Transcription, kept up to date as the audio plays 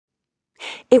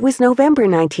It was November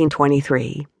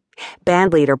 1923.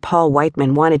 Bandleader Paul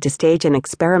Whiteman wanted to stage an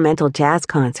experimental jazz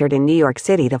concert in New York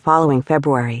City the following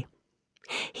February.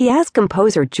 He asked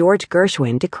composer George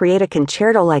Gershwin to create a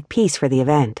concerto-like piece for the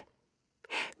event.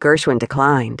 Gershwin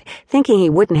declined, thinking he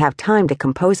wouldn't have time to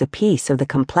compose a piece of the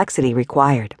complexity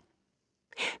required.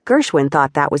 Gershwin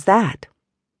thought that was that.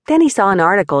 Then he saw an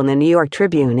article in the New York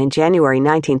Tribune in January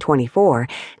 1924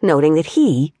 noting that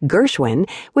he, Gershwin,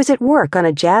 was at work on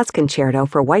a jazz concerto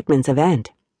for Whiteman's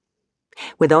event.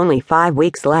 With only 5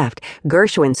 weeks left,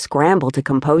 Gershwin scrambled to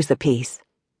compose the piece.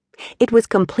 It was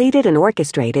completed and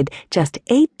orchestrated just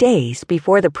 8 days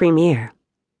before the premiere.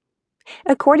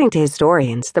 According to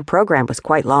historians, the program was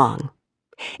quite long.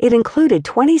 It included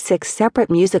 26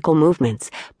 separate musical movements,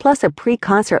 plus a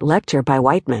pre-concert lecture by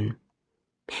Whiteman.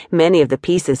 Many of the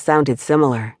pieces sounded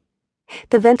similar.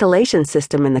 The ventilation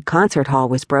system in the concert hall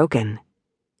was broken.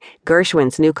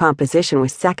 Gershwin's new composition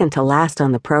was second to last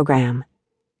on the program.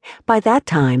 By that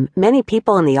time, many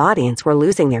people in the audience were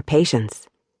losing their patience.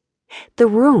 The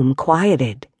room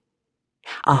quieted.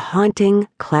 A haunting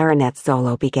clarinet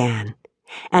solo began,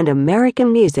 and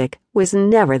American music was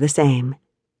never the same.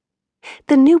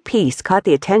 The new piece caught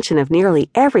the attention of nearly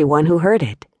everyone who heard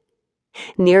it.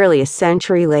 Nearly a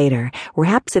century later,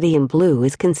 Rhapsody in Blue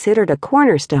is considered a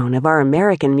cornerstone of our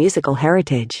American musical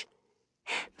heritage.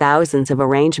 Thousands of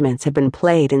arrangements have been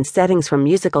played in settings from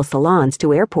musical salons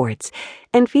to airports,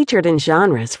 and featured in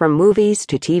genres from movies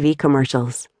to TV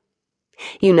commercials.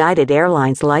 United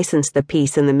Airlines licensed the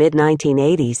piece in the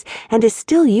mid-1980s and is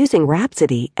still using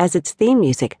Rhapsody as its theme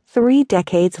music 3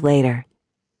 decades later.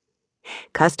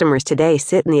 Customers today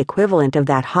sit in the equivalent of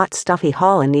that hot, stuffy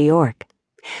hall in New York.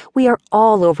 We are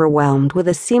all overwhelmed with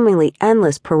a seemingly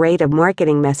endless parade of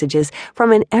marketing messages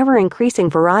from an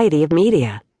ever-increasing variety of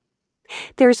media.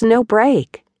 There's no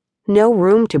break, no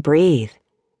room to breathe,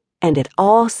 and it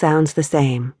all sounds the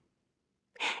same.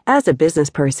 As a business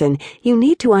person, you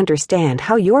need to understand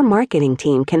how your marketing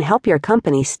team can help your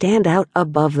company stand out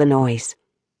above the noise.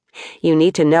 You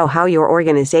need to know how your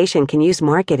organization can use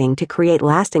marketing to create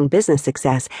lasting business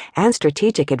success and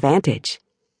strategic advantage.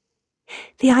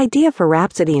 The idea for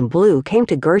Rhapsody in Blue came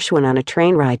to Gershwin on a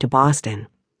train ride to Boston.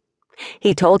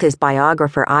 He told his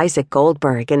biographer Isaac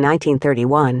Goldberg in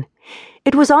 1931,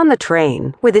 "It was on the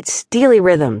train, with its steely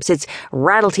rhythms, its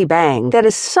rattle-te-bang, that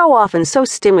is so often so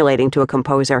stimulating to a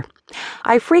composer.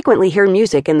 I frequently hear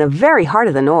music in the very heart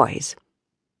of the noise."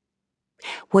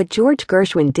 What George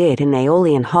Gershwin did in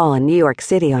Aeolian Hall in New York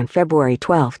City on February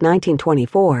 12,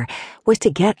 1924, was to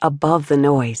get above the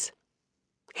noise.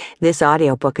 This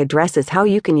audiobook addresses how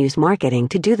you can use marketing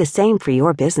to do the same for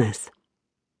your business.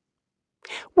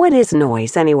 What is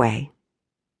noise, anyway?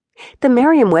 The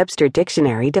Merriam-Webster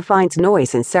Dictionary defines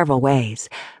noise in several ways,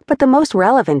 but the most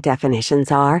relevant definitions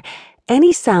are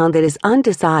any sound that is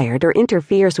undesired or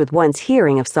interferes with one's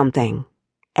hearing of something,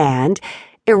 and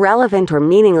irrelevant or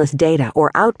meaningless data or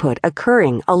output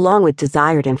occurring along with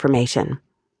desired information.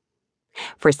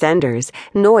 For senders,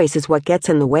 noise is what gets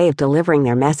in the way of delivering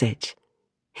their message.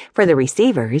 For the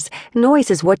receivers, noise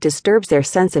is what disturbs their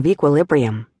sense of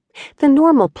equilibrium, the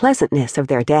normal pleasantness of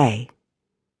their day.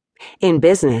 In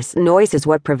business, noise is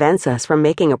what prevents us from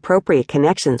making appropriate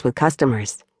connections with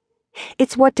customers.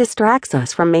 It's what distracts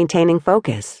us from maintaining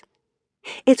focus.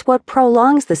 It's what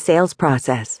prolongs the sales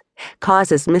process,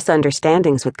 causes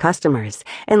misunderstandings with customers,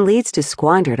 and leads to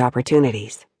squandered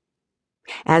opportunities.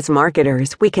 As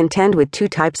marketers, we contend with 2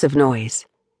 types of noise.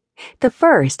 The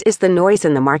first is the noise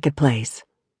in the marketplace.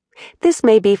 This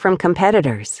may be from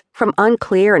competitors, from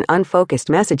unclear and unfocused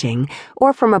messaging,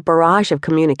 or from a barrage of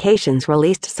communications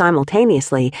released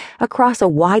simultaneously across a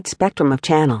wide spectrum of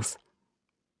channels.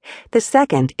 The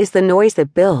second is the noise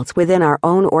that builds within our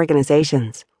own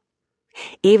organizations.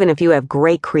 Even if you have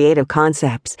great creative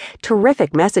concepts,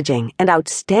 terrific messaging, and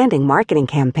outstanding marketing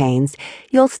campaigns,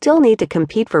 you'll still need to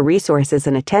compete for resources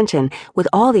and attention with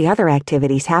all the other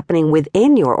activities happening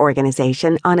within your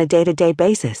organization on a day-to-day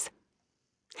basis.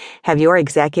 Have your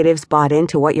executives bought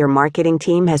into what your marketing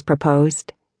team has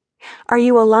proposed? Are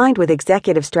you aligned with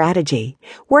executive strategy,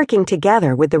 working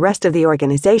together with the rest of the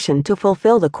organization to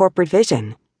fulfill the corporate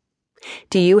vision?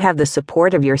 Do you have the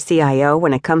support of your CIO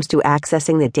when it comes to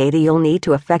accessing the data you'll need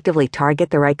to effectively target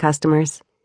the right customers?